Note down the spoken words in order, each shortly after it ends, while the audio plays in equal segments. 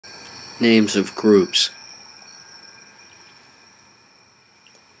Names of groups.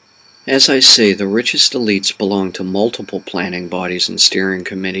 As I say, the richest elites belong to multiple planning bodies and steering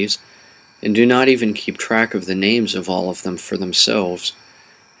committees, and do not even keep track of the names of all of them for themselves,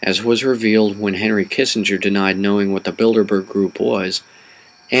 as was revealed when Henry Kissinger denied knowing what the Bilderberg Group was,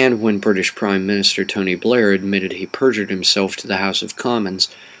 and when British Prime Minister Tony Blair admitted he perjured himself to the House of Commons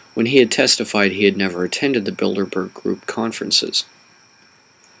when he had testified he had never attended the Bilderberg Group conferences.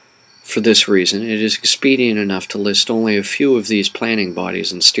 For this reason, it is expedient enough to list only a few of these planning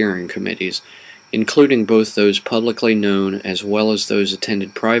bodies and steering committees, including both those publicly known as well as those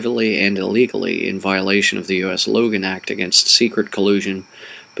attended privately and illegally in violation of the U.S. Logan Act against secret collusion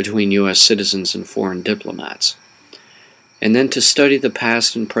between U.S. citizens and foreign diplomats, and then to study the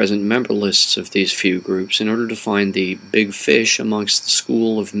past and present member lists of these few groups in order to find the big fish amongst the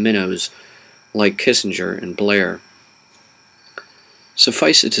school of minnows like Kissinger and Blair.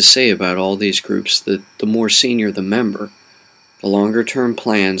 Suffice it to say about all these groups that the more senior the member, the longer-term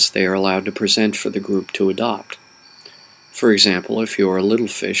plans they are allowed to present for the group to adopt. For example, if you are a little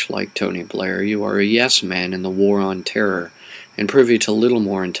fish like Tony Blair, you are a yes man in the war on terror, and privy to little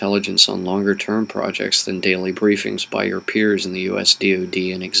more intelligence on longer-term projects than daily briefings by your peers in the U.S. DoD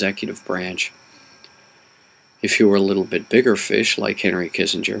and executive branch. If you are a little bit bigger fish like Henry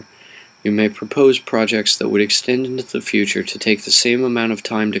Kissinger, you may propose projects that would extend into the future to take the same amount of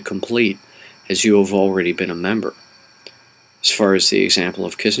time to complete as you have already been a member. As far as the example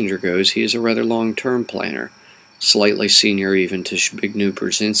of Kissinger goes, he is a rather long-term planner, slightly senior even to Zbigniew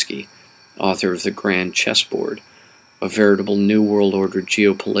Brzezinski, author of The Grand Chessboard, a veritable New World Order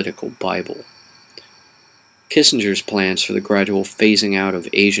geopolitical Bible. Kissinger's plans for the gradual phasing out of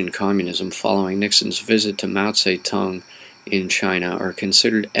Asian communism following Nixon's visit to Mao Zedong in China are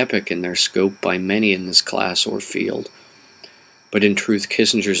considered epic in their scope by many in this class or field, but in truth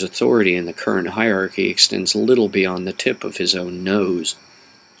Kissinger's authority in the current hierarchy extends little beyond the tip of his own nose.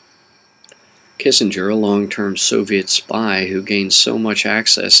 Kissinger, a long-term Soviet spy who gained so much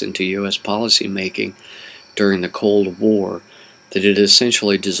access into U.S. policy-making during the Cold War that it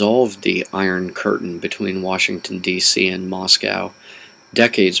essentially dissolved the Iron Curtain between Washington, D.C. and Moscow,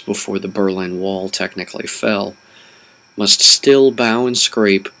 decades before the Berlin Wall technically fell, must still bow and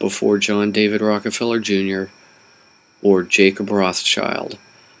scrape before John David Rockefeller Jr. or Jacob Rothschild,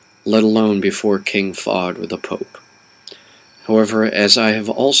 let alone before King Fahd or the Pope. However, as I have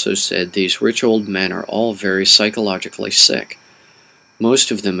also said, these rich old men are all very psychologically sick.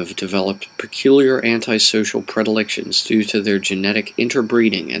 Most of them have developed peculiar antisocial predilections due to their genetic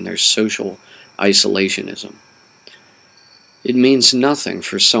interbreeding and their social isolationism. It means nothing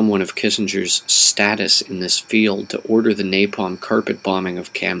for someone of Kissinger's status in this field to order the napalm carpet bombing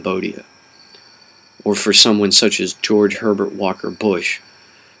of Cambodia, or for someone such as George Herbert Walker Bush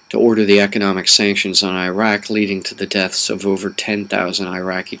to order the economic sanctions on Iraq leading to the deaths of over 10,000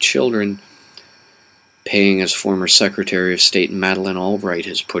 Iraqi children, paying, as former Secretary of State Madeleine Albright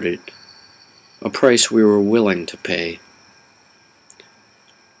has put it, a price we were willing to pay.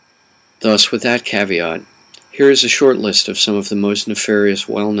 Thus, with that caveat, here is a short list of some of the most nefarious,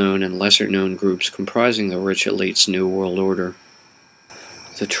 well-known, and lesser-known groups comprising the rich elite's New World Order.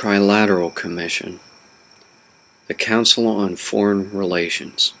 The Trilateral Commission, the Council on Foreign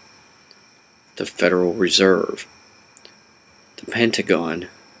Relations, the Federal Reserve, the Pentagon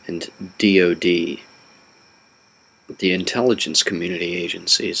and DoD, the intelligence community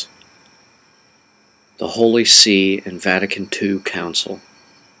agencies, the Holy See and Vatican II Council,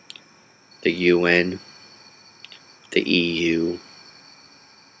 the UN, the EU,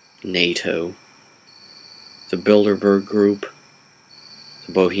 NATO, the Bilderberg Group,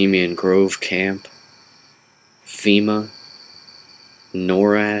 the Bohemian Grove Camp, FEMA,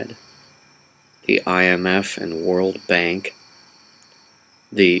 NORAD, the IMF and World Bank,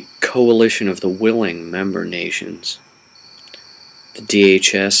 the Coalition of the Willing Member Nations, the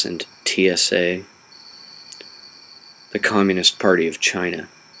DHS and TSA, the Communist Party of China,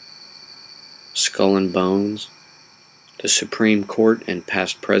 Skull and Bones, the Supreme Court and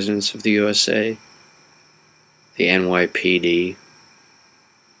past presidents of the USA, the NYPD.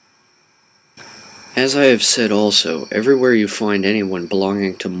 As I have said also, everywhere you find anyone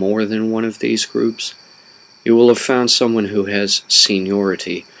belonging to more than one of these groups, you will have found someone who has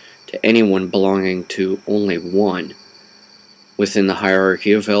seniority to anyone belonging to only one within the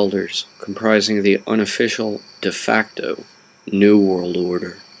hierarchy of elders, comprising the unofficial, de facto, New World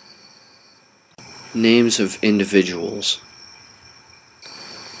Order. Names of individuals.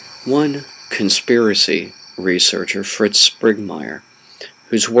 One conspiracy researcher, Fritz Sprigmeyer,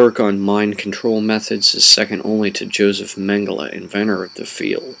 whose work on mind control methods is second only to Joseph Mengele, inventor of the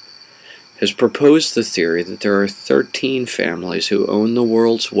field, has proposed the theory that there are 13 families who own the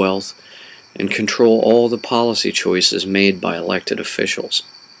world's wealth and control all the policy choices made by elected officials.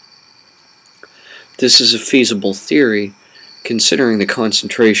 This is a feasible theory, considering the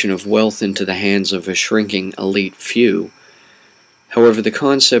concentration of wealth into the hands of a shrinking elite few. However, the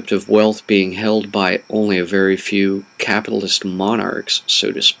concept of wealth being held by only a very few capitalist monarchs,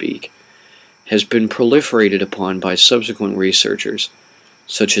 so to speak, has been proliferated upon by subsequent researchers,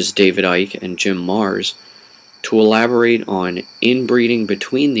 such as David Icke and Jim Marrs, to elaborate on inbreeding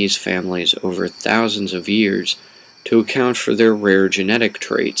between these families over thousands of years to account for their rare genetic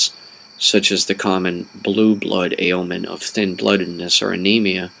traits, such as the common blue blood ailment of thin-bloodedness or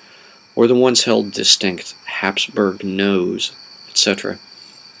anemia, or the once held distinct Habsburg nose, etc.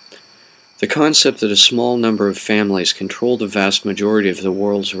 The concept that a small number of families control the vast majority of the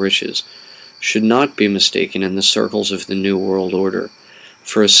world's riches should not be mistaken in the circles of the New World Order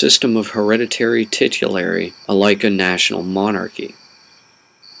for a system of hereditary titulary, like a national monarchy.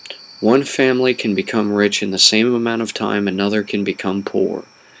 One family can become rich in the same amount of time another can become poor,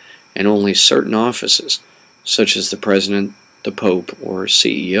 and only certain offices, such as the President, the Pope, or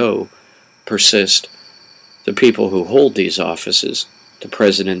CEO, persist. The people who hold these offices, the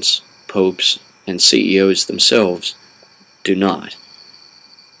presidents, popes, and CEOs themselves, do not.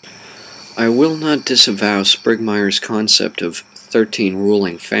 I will not disavow Sprigmeyer's concept of 13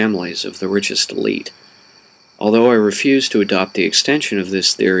 ruling families of the richest elite, although I refuse to adopt the extension of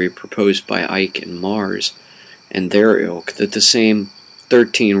this theory proposed by Icke and Marrs and their ilk, that the same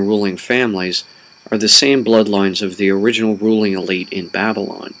 13 ruling families are the same bloodlines of the original ruling elite in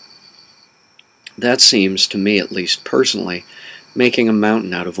Babylon. That seems, to me at least personally, making a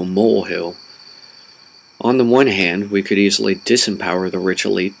mountain out of a molehill. On the one hand, we could easily disempower the rich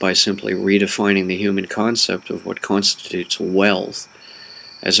elite by simply redefining the human concept of what constitutes wealth,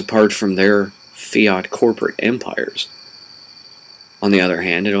 as apart from their fiat corporate empires. On the other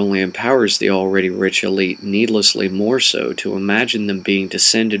hand, it only empowers the already rich elite needlessly more so to imagine them being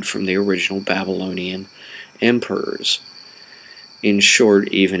descended from the original Babylonian emperors. In short,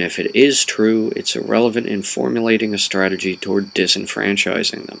 even if it is true, it's irrelevant in formulating a strategy toward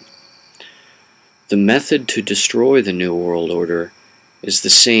disenfranchising them. The method to destroy the New World Order is the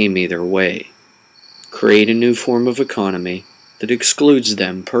same either way. Create a new form of economy that excludes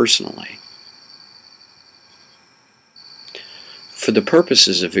them personally. For the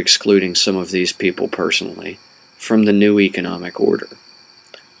purposes of excluding some of these people personally from the new economic order,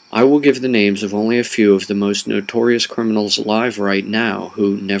 I will give the names of only a few of the most notorious criminals alive right now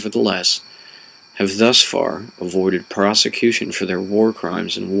who, nevertheless, have thus far avoided prosecution for their war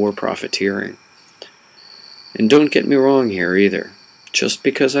crimes and war profiteering. And don't get me wrong here either. Just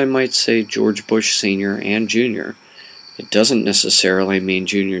because I might say George Bush Sr. and Jr., it doesn't necessarily mean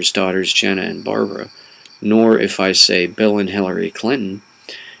Jr.'s daughters Jenna and Barbara, nor if I say Bill and Hillary Clinton,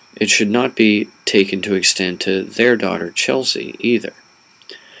 it should not be taken to extend to their daughter Chelsea either.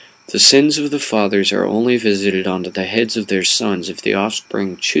 The sins of the fathers are only visited onto the heads of their sons if the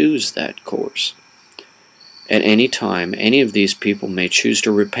offspring choose that course. At any time, any of these people may choose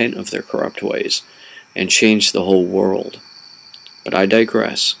to repent of their corrupt ways and change the whole world. But I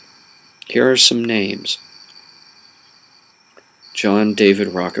digress. Here are some names. John David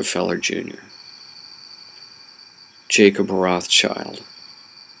Rockefeller Jr., Jacob Rothschild,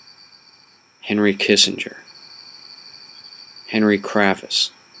 Henry Kissinger, Henry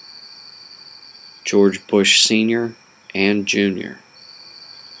Kravis, George Bush Sr. and Jr.,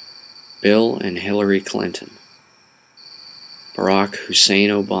 Bill and Hillary Clinton, Barack Hussein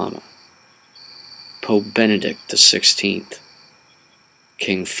Obama, Pope Benedict XVI,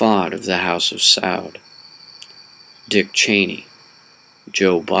 King Fahd of the House of Saud, Dick Cheney,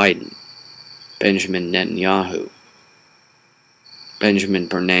 Joe Biden, Benjamin Netanyahu, Benjamin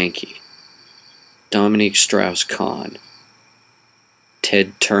Bernanke, Dominique Strauss-Kahn,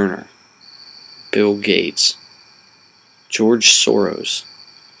 Ted Turner, Bill Gates, George Soros,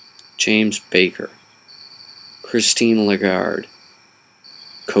 James Baker, Christine Lagarde,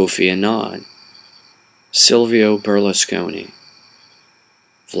 Kofi Annan, Silvio Berlusconi,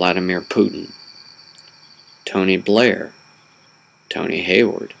 Vladimir Putin, Tony Blair, Tony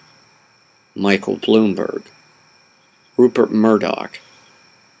Hayward, Michael Bloomberg, Rupert Murdoch,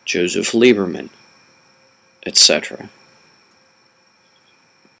 Joseph Lieberman, etc.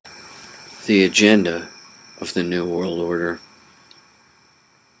 The agenda of the New World Order.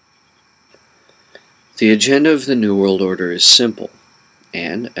 The agenda of the New World Order is simple,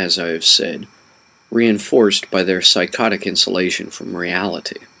 and, as I have said, reinforced by their psychotic insulation from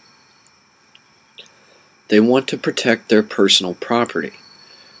reality. They want to protect their personal property,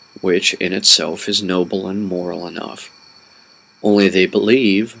 which in itself is noble and moral enough. Only they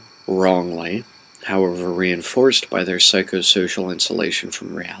believe, wrongly, however reinforced by their psychosocial insulation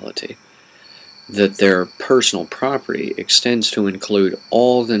from reality, that their personal property extends to include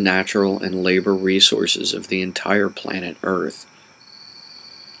all the natural and labor resources of the entire planet Earth.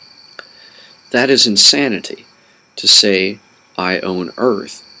 That is insanity, to say, I own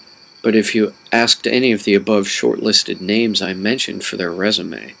Earth, but if you asked any of the above shortlisted names I mentioned for their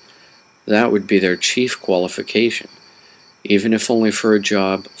resume, that would be their chief qualification, even if only for a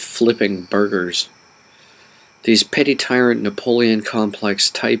job flipping burgers. These petty tyrant Napoleon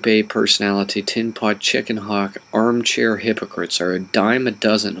complex type A personality tin pot chicken hawk armchair hypocrites are a dime a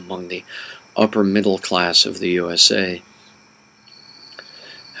dozen among the upper middle class of the USA.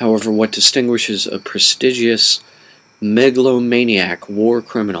 However, what distinguishes a prestigious megalomaniac war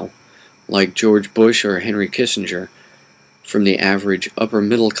criminal like George Bush or Henry Kissinger from the average upper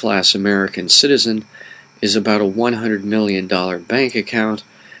middle class American citizen is about a $100 million bank account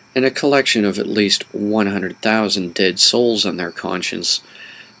and a collection of at least 100,000 dead souls on their conscience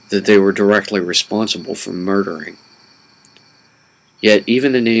that they were directly responsible for murdering. Yet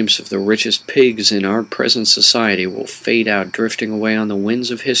even the names of the richest pigs in our present society will fade out, drifting away on the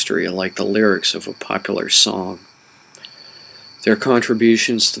winds of history like the lyrics of a popular song. Their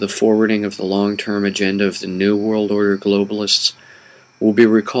contributions to the forwarding of the long-term agenda of the New World Order globalists will be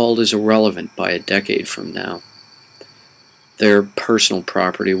recalled as irrelevant by a decade from now. Their personal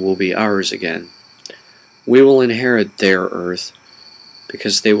property will be ours again. We will inherit their Earth,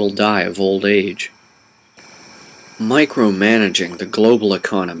 because they will die of old age. Micromanaging the global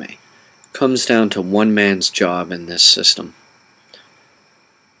economy comes down to one man's job in this system.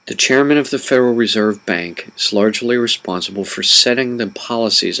 The chairman of the Federal Reserve Bank is largely responsible for setting the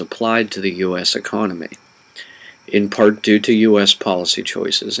policies applied to the U.S. economy, in part due to U.S. policy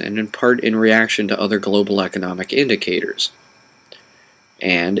choices and in part in reaction to other global economic indicators.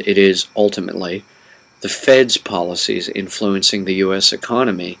 And it is ultimately the Fed's policies influencing the U.S.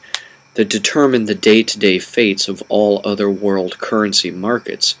 economy that determine the day-to-day fates of all other world currency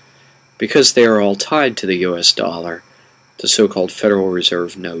markets, because they are all tied to the U.S. dollar, the so-called Federal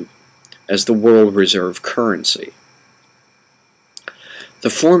Reserve note, as the world reserve currency. The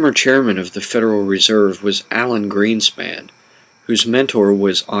former chairman of the Federal Reserve was Alan Greenspan, whose mentor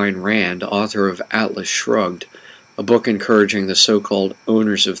was Ayn Rand, author of Atlas Shrugged, a book encouraging the so-called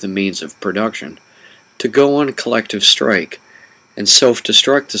owners of the means of production to go on collective strike and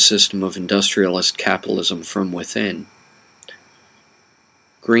self-destruct the system of industrialist capitalism from within.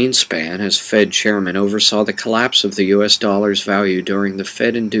 Greenspan, as Fed chairman, oversaw the collapse of the U.S. dollar's value during the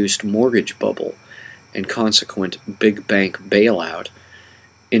Fed-induced mortgage bubble and consequent big bank bailout,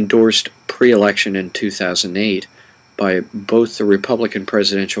 endorsed pre-election in 2008 by both the Republican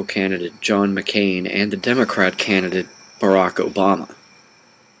presidential candidate John McCain and the Democrat candidate Barack Obama.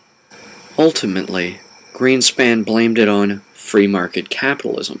 Ultimately, Greenspan blamed it on free market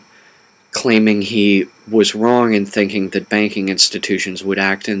capitalism, claiming he was wrong in thinking that banking institutions would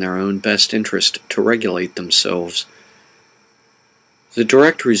act in their own best interest to regulate themselves. The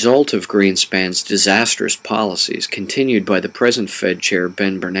direct result of Greenspan's disastrous policies, continued by the present Fed chair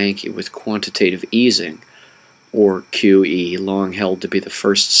Ben Bernanke with quantitative easing, or QE, long held to be the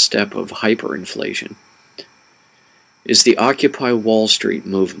first step of hyperinflation, is the Occupy Wall Street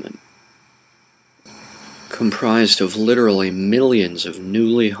movement, comprised of literally millions of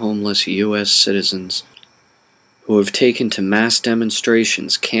newly homeless U.S. citizens who have taken to mass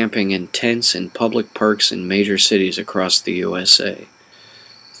demonstrations, camping in tents in public parks in major cities across the USA.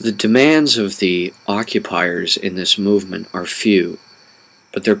 The demands of the occupiers in this movement are few,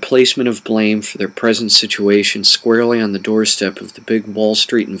 but their placement of blame for their present situation squarely on the doorstep of the big Wall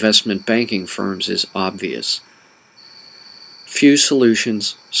Street investment banking firms is obvious. Few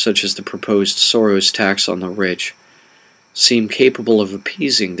solutions, such as the proposed Soros tax on the rich, seem capable of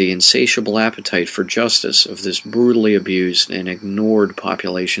appeasing the insatiable appetite for justice of this brutally abused and ignored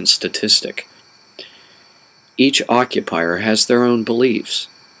population statistic. Each occupier has their own beliefs,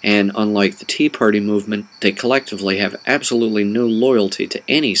 and unlike the Tea Party movement, they collectively have absolutely no loyalty to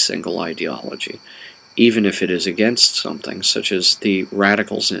any single ideology, even if it is against something, such as the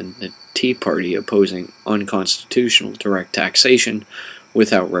radicals in the Tea Party opposing unconstitutional direct taxation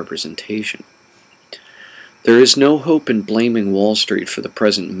without representation. There is no hope in blaming Wall Street for the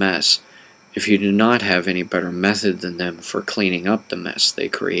present mess if you do not have any better method than them for cleaning up the mess they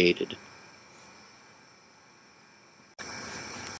created.